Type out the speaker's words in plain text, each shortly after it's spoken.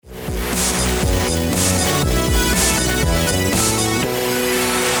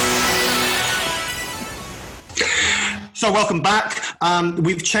So welcome back.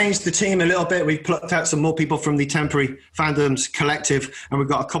 We've changed the team a little bit. We've plucked out some more people from the Temporary Fandoms Collective, and we've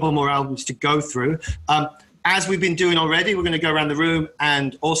got a couple more albums to go through. As we've been doing already, we're going to go around the room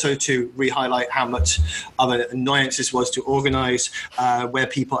and also to re-highlight how much of an annoyance this was to organise where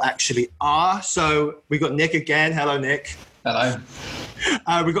people actually are. So we've got Nick again. Hello, Nick. Hello.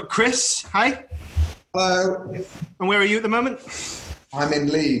 We've got Chris. Hi. Hello. And where are you at the moment? I'm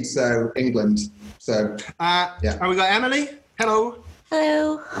in Leeds, so England. So, yeah. And we got Emily. Hello.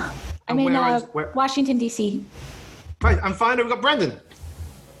 Hello. I'm in Washington, D.C. Right, I'm fine. We've got Brendan.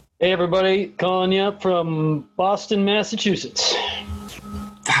 Hey, everybody. Calling you up from Boston, Massachusetts.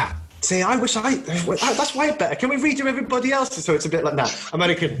 See, I wish that's way better. Can we redo everybody else so it's a bit like that? I'm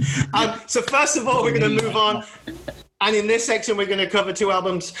only kidding. So first of all, we're going to move on. And in this section, we're going to cover two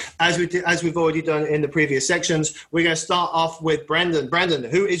albums, as we've already done in the previous sections. We're going to start off with Brendan. Brendan,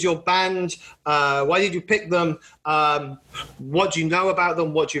 who is your band? Why did you pick them? What do you know about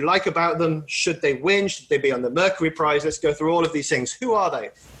them? What do you like about them? Should they win? Should they be on the Mercury Prize? Let's go through all of these things. Who are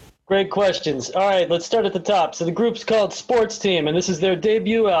they? Great questions. All right, let's start at the top. So the group's called Sports Team, and this is their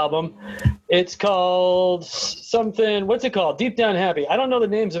debut album. It's called something, what's it called? Deep Down Happy. I don't know the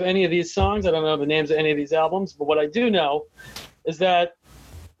names of any of these songs. I don't know the names of any of these albums, but what I do know is that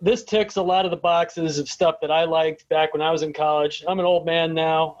this ticks a lot of the boxes of stuff that I liked back when I was in college. I'm an old man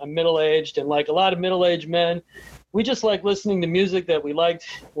now. I'm middle-aged, and like a lot of middle-aged men, we just like listening to music that we liked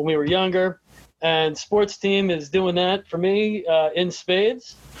when we were younger, and Sports Team is doing that for me in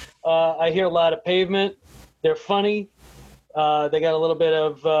spades. I hear a lot of Pavement. They're funny. They got a little bit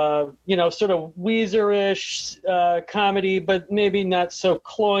of, sort of Weezer-ish comedy, but maybe not so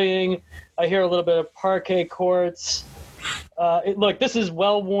cloying. I hear a little bit of Parquet Courts. Look, this is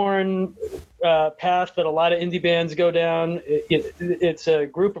well-worn path that a lot of indie bands go down. It's a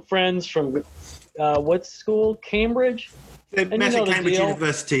group of friends from, what school? Cambridge? Cambridge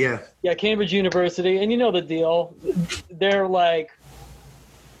University, yeah. Yeah, Cambridge University. And you know the deal. They're like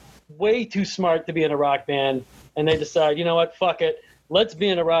way too smart to be in a rock band, and they decide, you know what, fuck it, let's be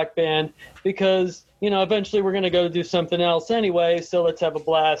in a rock band because, eventually we're going to go do something else anyway, so let's have a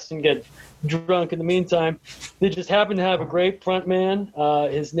blast and get drunk in the meantime. They just happen to have a great front man.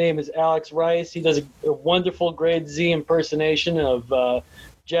 His name is Alex Rice. He does a wonderful Grade Z impersonation of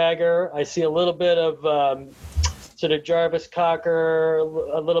Jagger. I see a little bit of sort of Jarvis Cocker,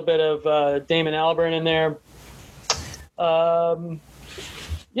 a little bit of Damon Albarn in there.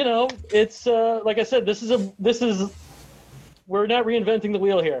 It's like I said, this is we're not reinventing the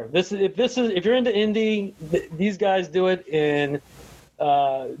wheel here. If you're into indie, these guys do it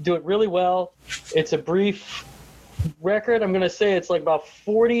really well. It's a brief record. I'm gonna say it's like about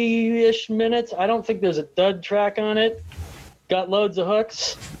 40-ish minutes. I don't think there's a dud track on it. Got loads of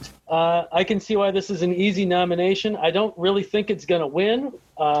hooks. I can see why this is an easy nomination. I don't really think it's gonna win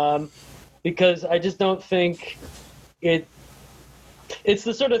because I just don't think it's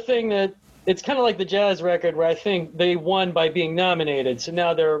the sort of thing that it's kind of like the jazz record where I think they won by being nominated. So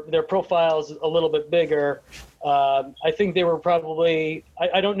now their profile's a little bit bigger. I think they were probably,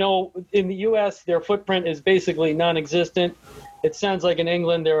 I don't know, in the U.S. their footprint is basically non-existent. It sounds like in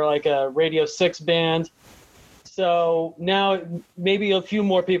England they're like a Radio 6 band. So now maybe a few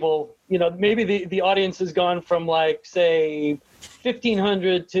more people, maybe the audience has gone from like, say,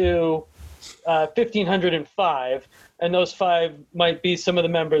 1,500 to 1,505. And those 5 might be some of the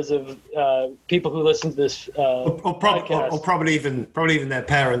members of people who listen to this podcast. Or probably even their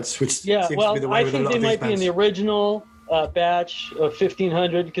parents, which seems to be the way I with a think lot they of these might be in the original batch of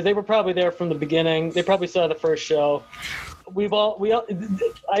 1,500 because they were probably there from the beginning. They probably saw the first show.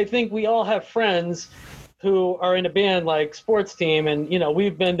 I think we all have friends who are in a band like Sports Team, and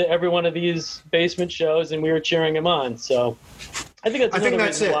we've been to every one of these basement shows, and we were cheering them on. So I think that's another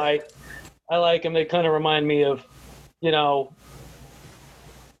reason why I like them. They kind of remind me of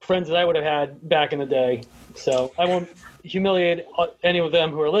friends that I would have had back in the day. So I won't humiliate any of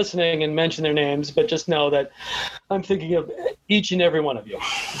them who are listening and mention their names, but just know that I'm thinking of each and every one of you.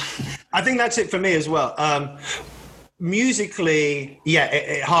 I think that's it for me as well. Musically,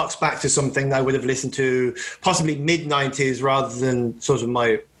 it harks back to something I would have listened to possibly mid-90s rather than sort of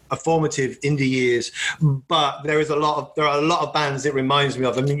my formative indie years, but there are a lot of bands it reminds me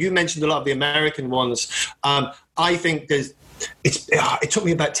of. I mean, you mentioned a lot of the American ones. I think it took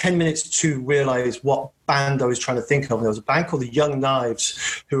me about 10 minutes to realize what band I was trying to think of. There was a band called the Young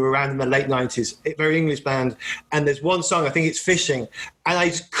Knives who were around in the late 90s, a very English band. And there's one song, I think it's Fishing. And I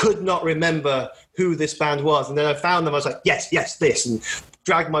just could not remember who this band was. And then I found them. I was like, yes, this. And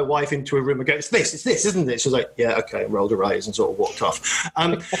dragged my wife into a room and go, it's this, isn't it? She was like, yeah, okay, and rolled her eyes and sort of walked off.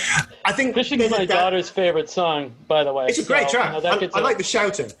 I think Fishing is my daughter's favorite song, by the way. It's a great track. I like the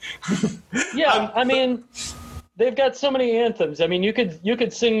shouting. Yeah, I mean, they've got so many anthems. I mean, you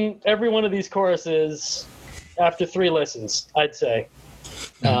could sing every one of these choruses after 3 listens, I'd say.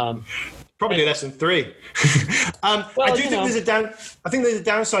 Probably less than 3. I do think there's a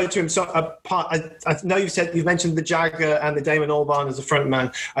downside to him. So I know you've mentioned the Jagger and the Damon Albarn as a front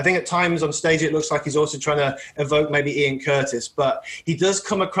man. I think at times on stage it looks like he's also trying to evoke maybe Ian Curtis, but he does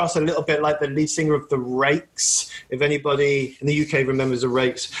come across a little bit like the lead singer of the Rakes. If anybody in the UK remembers the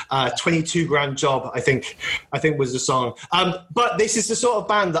Rakes, 22 Grand Job, I think was the song. But this is the sort of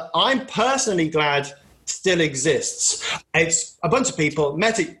band that I'm personally glad still exists. It's a bunch of people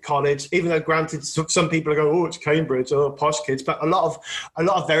met at college, even though granted some people go, oh, it's Cambridge or posh kids, but a lot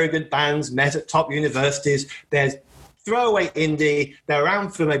of very good bands met at top universities. There's throwaway indie, they're around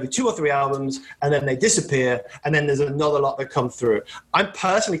for maybe 2 or 3 albums and then they disappear, and then there's another lot that come through. I'm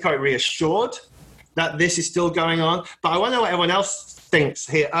personally quite reassured that this is still going on, but I want to know what everyone else thinks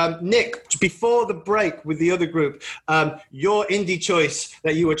here. Nick, before the break with the other group, your indie choice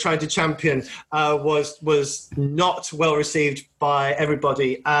that you were trying to champion was not well received by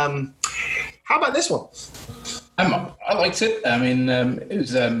everybody. How about this one? I liked it. I mean, it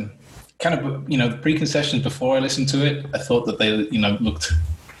was kind of, the pre-concessions before I listened to it. I thought that they, looked,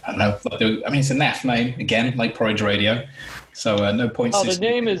 I don't know, like it's a naff name, again, like Porridge Radio. So no points. Oh, the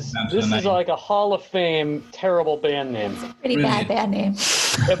name is, this is like a Hall of Fame terrible band name. Pretty bad band name.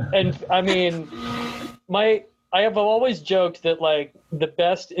 And I mean, I have always joked that like the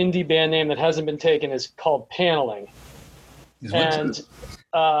best indie band name that hasn't been taken is called Paneling. And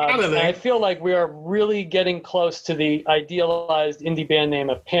I feel like we are really getting close to the idealized indie band name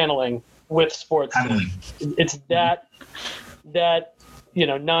of Paneling with Sports Team. It's that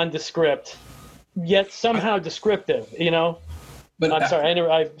nondescript, yet somehow descriptive, But I'm sorry,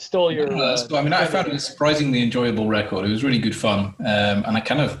 I stole your... I found it a surprisingly enjoyable record. It was really good fun. And I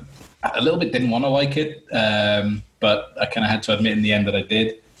kind of, a little bit didn't want to like it, but I kind of had to admit in the end that I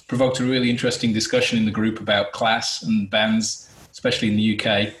did. Provoked a really interesting discussion in the group about class and bands, especially in the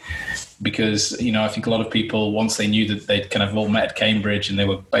UK, because, I think a lot of people, once they knew that they'd kind of all met at Cambridge and they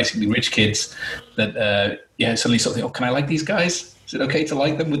were basically rich kids, that, suddenly sort of think, oh, can I like these guys? Is it okay to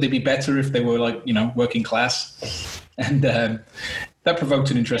like them? Would they be better if they were like, working class? And that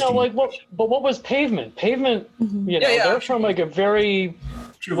provoked an interesting... but what was Pavement? Pavement, they're from like a very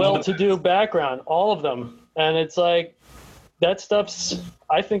well-to-do background, all of them. And it's like, that stuff's,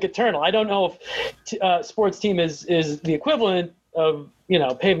 I think, eternal. I don't know if Sports Team is the equivalent of,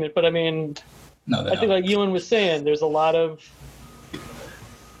 Pavement, but I mean, I think like Ewan was saying, there's a lot of,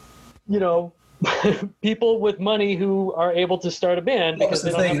 people with money who are able to start a band because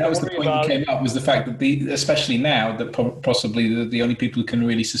they don't have to worry about... That was the point that came up, was the fact that especially now, that possibly the only people who can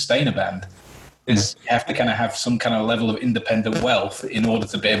really sustain a band is you have to kind of have some kind of level of independent wealth in order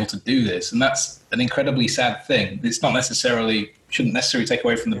to be able to do this. And that's an incredibly sad thing. It's not shouldn't necessarily take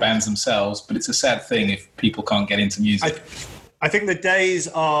away from the bands themselves, but it's a sad thing if people can't get into music. I think the days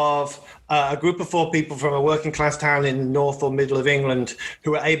of a group of 4 people from a working class town in the north or middle of England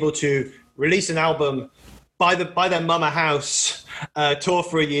who are able to release an album, buy their mum a house, tour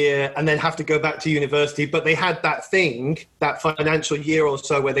for a year, and then have to go back to university. But they had that financial year or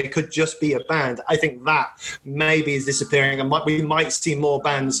so where they could just be a band. I think that maybe is disappearing, and we might see more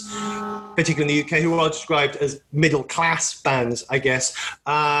bands, particularly in the UK, who are described as middle class bands, I guess.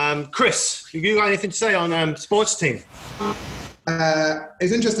 Chris, you got anything to say on Sports Team?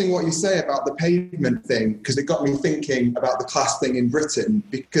 It's interesting what you say about the Pavement thing, because it got me thinking about the class thing in Britain,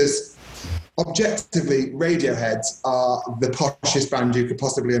 because objectively, Radiohead are the poshest band you could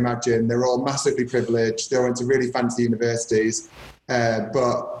possibly imagine. They're all massively privileged. They went to really fancy universities,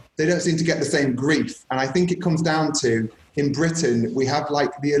 but they don't seem to get the same grief. And I think it comes down to, in Britain, we have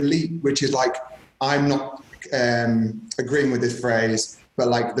like the elite, which is like, I'm not agreeing with this phrase, but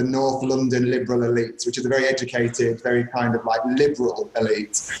like the North London liberal elite, which is a very educated, very kind of like liberal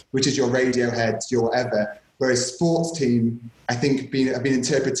elite, which is your Radioheads, your whatever. Whereas Sports Team, I think, have been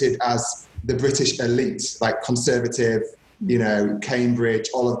interpreted as the British elite, like conservative, Cambridge,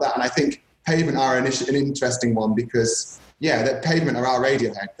 all of that. And I think Pavement are an interesting one because, that Pavement are our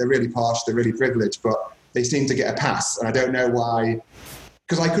Radiohead. They're really posh, they're really privileged, but they seem to get a pass. And I don't know why,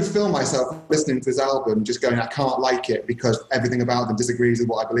 because I could feel myself listening to this album just going, I can't like it because everything about them disagrees with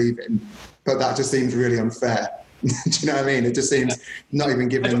what I believe in. But that just seems really unfair. Do you know what I mean? It just seems not even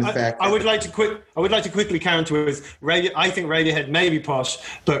giving them fair. I would like to quickly counter with I think Radiohead may be posh,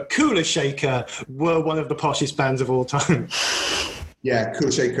 but Cooler Shaker were one of the poshest bands of all time. Yeah,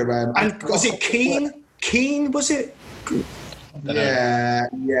 Cool Shaker. And was it Keen? Keen, was it? Yeah.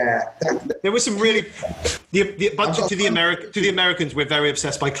 There was some really. But to the Americans, we're very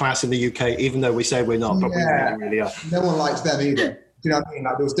obsessed by class in the UK, even though we say we're not, but we really are. No one likes them either. Do you know what I mean?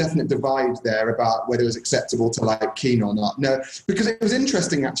 Like, there was definite divide there about whether it was acceptable to like Keen or not. No, because it was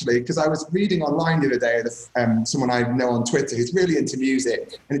interesting actually, because I was reading online the other day, someone I know on Twitter who's really into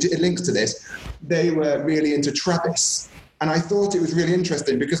music, and it links to this. They were really into Travis. And I thought it was really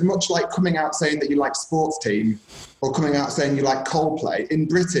interesting because much like coming out saying that you like Sports Team or coming out saying you like Coldplay, in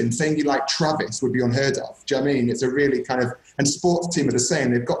Britain, saying you like Travis would be unheard of. Do you know what I mean? It's a really kind of, and Sports Team are the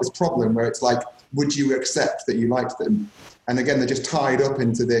same. They've got this problem where it's like, would you accept that you liked them? And again, they're just tied up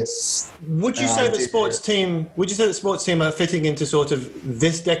into this. Would you say that Sports Team are fitting into sort of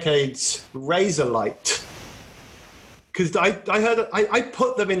this decade's Razorlight? Because I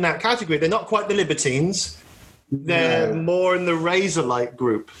put them in that category. They're not quite the Libertines. They're more in the Razorlight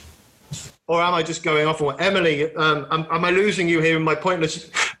group. Or am I just going off on what? Emily, am I losing you here in my pointless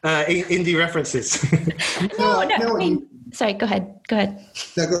indie references? No. I mean, sorry, go ahead. No, go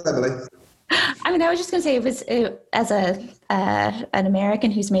ahead, Emily. I mean, I was just going to say, it was as an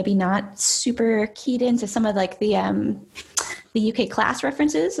American who's maybe not super keyed into some of like the UK class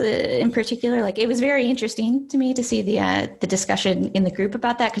references in particular. Like, it was very interesting to me to see the discussion in the group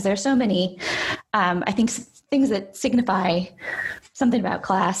about that, because there are so many, I think, things that signify something about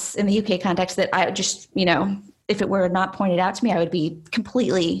class in the UK context that I just, if it were not pointed out to me, I would be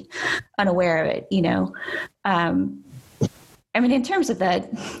completely unaware of it. I mean, in terms of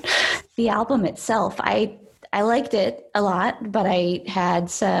the album itself, I liked it a lot, but I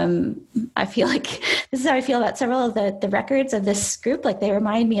feel like this is how I feel about several of the records of this group. Like, they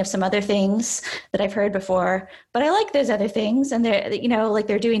remind me of some other things that I've heard before, but I like those other things. And they're, like,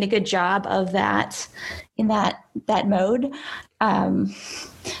 they're doing a good job of that in that mode.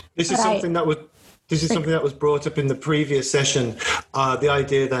 This is something that was brought up in the previous session. The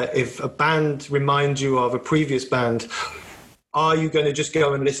idea that if a band reminds you of a previous band, are you going to just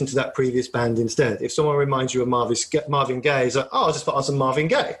go and listen to that previous band instead? If someone reminds you of Marvin Gaye, it's like, I'll just put on some Marvin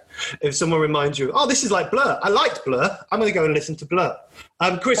Gaye. If someone reminds you, this is like Blur, I liked Blur, I'm going to go and listen to Blur.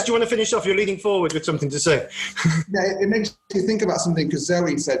 Chris, do you want to finish off? You're leading forward with something to say. Yeah, it makes you think about something, because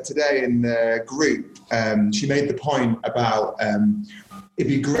Zoe said today in the group, she made the point about it'd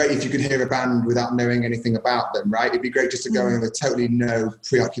be great if you could hear a band without knowing anything about them, right? It'd be great just to go in with totally no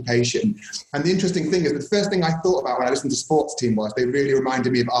preoccupation. And the interesting thing is, the first thing I thought about when I listened to Sports Team was they really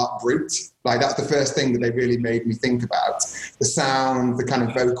reminded me of Art Brut. Like, that's the first thing that they really made me think about. The sound, the kind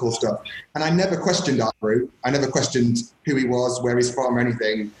of vocal stuff. And I never questioned Art Brut. I never questioned who he was, where he's from, or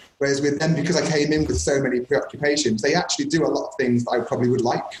anything. Whereas with them, because I came in with so many preoccupations, they actually do a lot of things that I probably would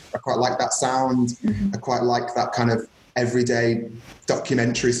like. I quite like that sound. Mm-hmm. I quite like that kind of everyday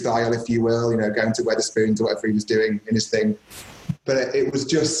documentary style, if you will, going to Wetherspoons or whatever he was doing in his thing. But it was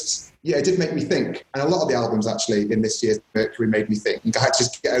just, it did make me think. And a lot of the albums actually in this year's Mercury made me think. I had to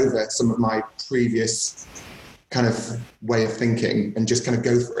just get over some of my previous kind of way of thinking and just kind of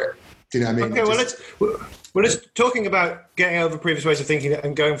go for it. Do you know what I mean? Okay, let's talking about getting over previous ways of thinking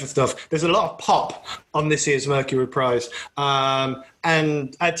and going for stuff. There's a lot of pop on this year's Mercury Prize.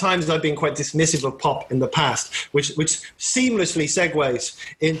 And at times I've been quite dismissive of pop in the past, which seamlessly segues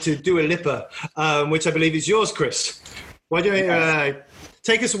into Dua Lipa, which I believe is yours, Chris. Why don't you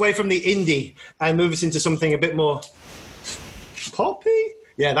take us away from the indie and move us into something a bit more poppy?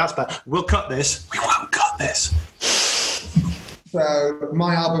 Yeah, that's bad. We'll cut this. We won't cut this. So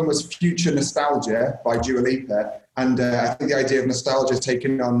my album was Future Nostalgia by Dua Lipa. And I think the idea of nostalgia has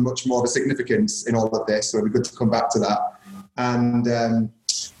taken on much more of a significance in all of this. So it'd be good to come back to that. And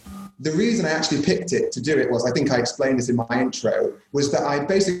the reason I actually picked it to do it was, I think I explained this in my intro, was that I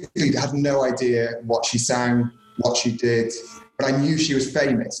basically had no idea what she sang, what she did, but I knew she was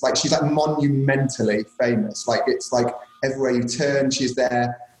famous. Like, she's like monumentally famous. Like, it's like everywhere you turn, she's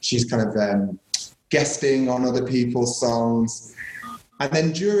there. She's kind of guesting on other people's songs. And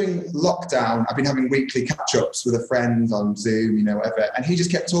then during lockdown, I've been having weekly catch-ups with a friend on Zoom, whatever. And he just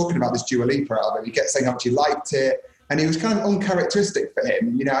kept talking about this Dua Lipa album. He kept saying how much he liked it. And it was kind of uncharacteristic for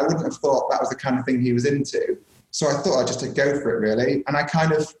him. I wouldn't have thought that was the kind of thing he was into. So I thought I'd just go for it, really. And I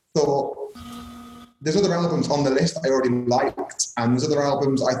kind of thought, there's other albums on the list I already liked, and there's other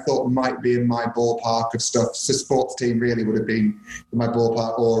albums I thought might be in my ballpark of stuff. So Sports Team really would have been in my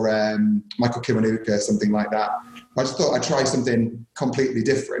ballpark, or Michael Kiwanuka, something like that. I just thought I'd try something completely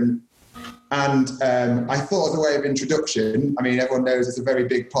different. And I thought, as a way of introduction, I mean, everyone knows it's a very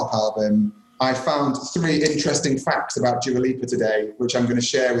big pop album. I found 3 interesting facts about Dua Lipa today, which I'm going to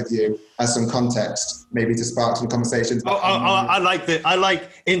share with you as some context, maybe to spark some conversations. I like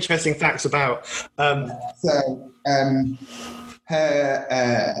interesting facts about. Her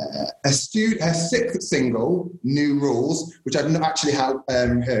 6th single, New Rules, which I've not actually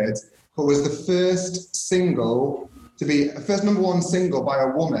heard, but was the first single to be a first #1 single by a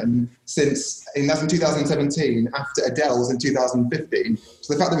woman that's in 2017 after Adele's in 2015.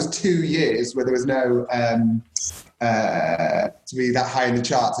 So the fact there was 2 years where there was no to be that high in the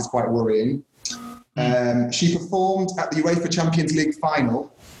charts is quite worrying. She performed at the UEFA Champions League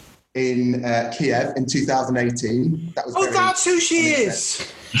final in Kiev in 2018. That's who she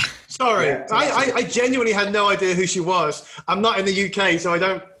is. Sorry, Yeah, I genuinely had no idea who she was. I'm not in the UK, so I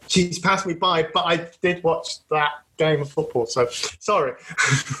don't. She's passed me by, but I did watch that game of football, so sorry.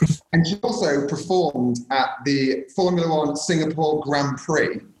 And she also performed at the Formula One Singapore Grand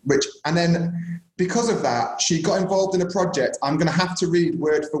Prix, and then because of that, she got involved in a project. I'm going to have to read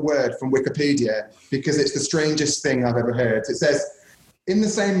word for word from Wikipedia because it's the strangest thing I've ever heard. It says, in the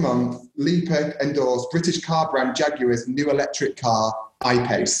same month, Lipa endorsed British car brand Jaguar's new electric car,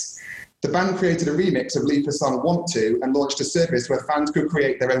 I-Pace. The band created a remix of Lipa's song Want To and launched a service where fans could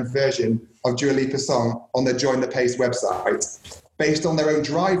create their own version of Dua Lipa's song on their Join the Pace website based on their own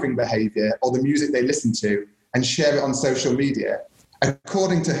driving behaviour or the music they listen to and share it on social media.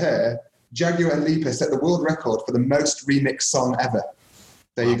 According to her, Jaguar and Lipa set the world record for the most remixed song ever.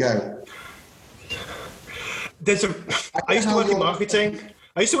 There you go. I used to work in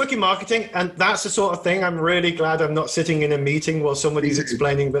marketing. And that's the sort of thing. I'm really glad I'm not sitting in a meeting while somebody's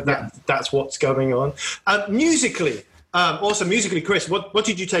explaining that's what's going on. Musically, Chris, what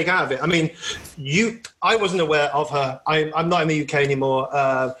did you take out of it? I mean, I wasn't aware of her. I'm not in the UK anymore,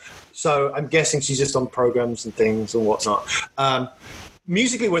 so I'm guessing she's just on programs and things and whatnot.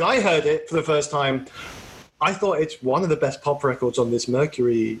 Musically, when I heard it for the first time, I thought it's one of the best pop records on this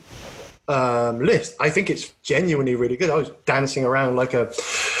Mercury list. I think it's genuinely really good. I was dancing around like a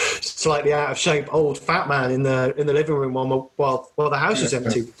slightly out of shape old fat man in the living room while the house was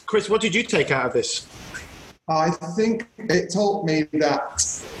empty. Chris, what did you take out of this? I think it taught me that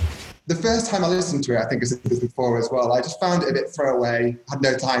the first time I listened to it, I think I said this before as well, I just found it a bit throwaway, had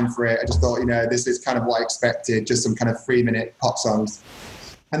no time for it. I just thought, this is kind of what I expected, just some kind of 3-minute pop songs.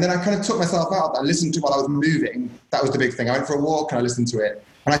 And then I kind of took myself out. I listened to it while I was moving. That was the big thing. I went for a walk and I listened to it.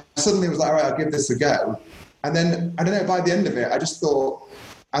 And I suddenly was like, all right, I'll give this a go. And then, I don't know, by the end of it, I just thought,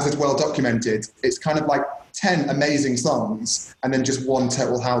 as it's well documented, it's kind of like 10 amazing songs and then just one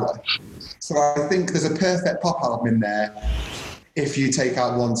total howler. So I think there's a perfect pop album in there if you take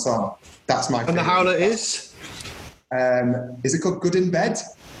out one song. That's my favorite. And the howler is? Is it called Good in Bed?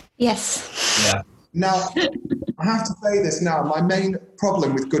 Yes. Yeah. Now, I have to say this now. My main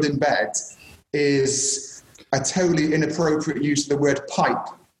problem with Good in Bed is a totally inappropriate use of the word pipe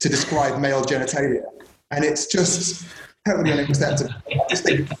to describe male genitalia. And it's just totally unacceptable.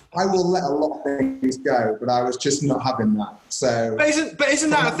 I will let a lot of things go, but I was just not having that. So, but isn't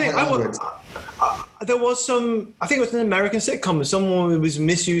that a thing? There was I think it was an American sitcom, someone was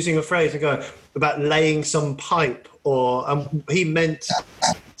misusing a phrase and going about laying some pipe, or he meant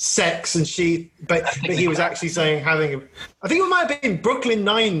sex, and but he was actually saying having. I think it might have been Brooklyn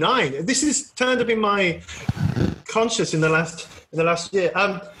Nine-Nine. This is turned up in my conscious in the last year.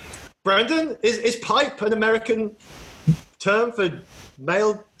 Brandon, is pipe an American term for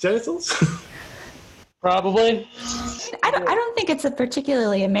male genitals? Probably. I don't think it's a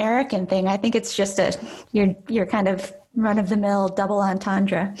particularly American thing. I think it's just your kind of run-of-the-mill double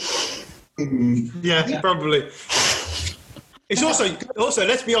entendre. Yeah, probably. It's also,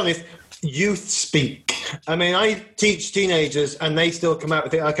 let's be honest, youth speak. I mean, I teach teenagers, and they still come out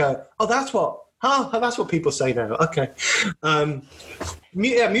with it. I go, oh, that's what people say now. Okay.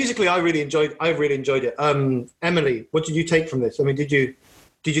 Musically, I really enjoyed it. Emily, what did you take from this? I mean, did you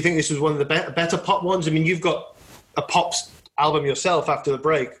think this was one of the better pop ones? I mean, you've got a pop album yourself after the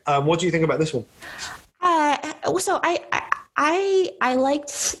break. What do you think about this one? So I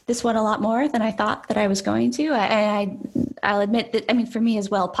liked this one a lot more than I thought that I was going to. I'll admit that, I mean, for me as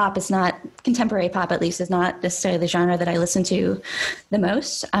well, contemporary pop at least, is not necessarily the genre that I listen to the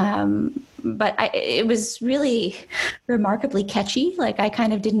most. But it was really remarkably catchy. Like, I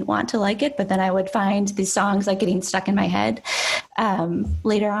kind of didn't want to like it, but then I would find these songs like getting stuck in my head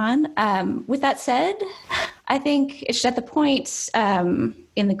later on. With that said, I think it's at the point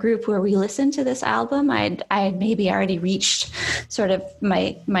in the group where we listened to this album, I had maybe already reached sort of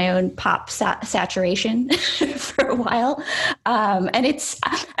my own pop saturation for a while. And it's,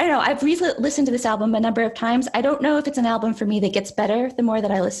 I don't know, I've listened to this album a number of times. I don't know if it's an album for me that gets better the more that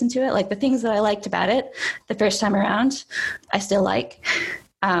I listen to it. Like the things that I liked about it the first time around, I still like.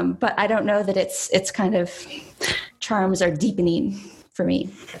 But I don't know that it's kind of charms are deepening for me.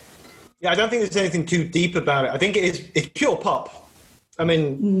 Yeah, I don't think there's anything too deep about it. I think it's pure pop. I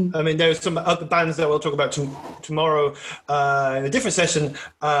mean, there's some other bands that we'll talk about tomorrow in a different session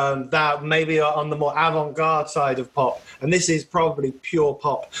that maybe are on the more avant-garde side of pop, and this is probably pure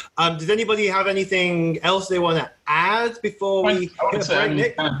pop. Does anybody have anything else they want to add before we hit a break,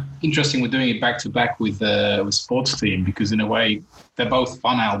 Nick? Kind of interesting. We're doing it back to back with Sports Team because in a way they're both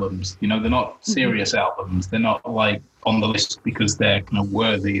fun albums. You know, they're not serious albums. They're not like on the list because they're kind of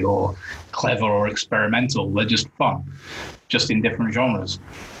worthy or clever or experimental. They're just fun, just in different genres.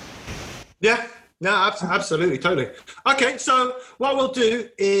 Yeah, no, absolutely, totally. Okay, so what we'll do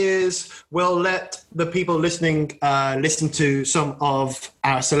is we'll let the people listening listen to some of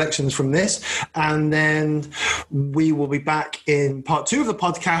our selections from this, and then we will be back in part 2 of the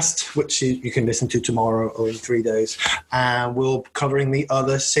podcast, which you can listen to tomorrow or in 3 days, and we'll be covering the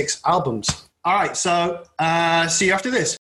other 6 albums. All right, so see you after this.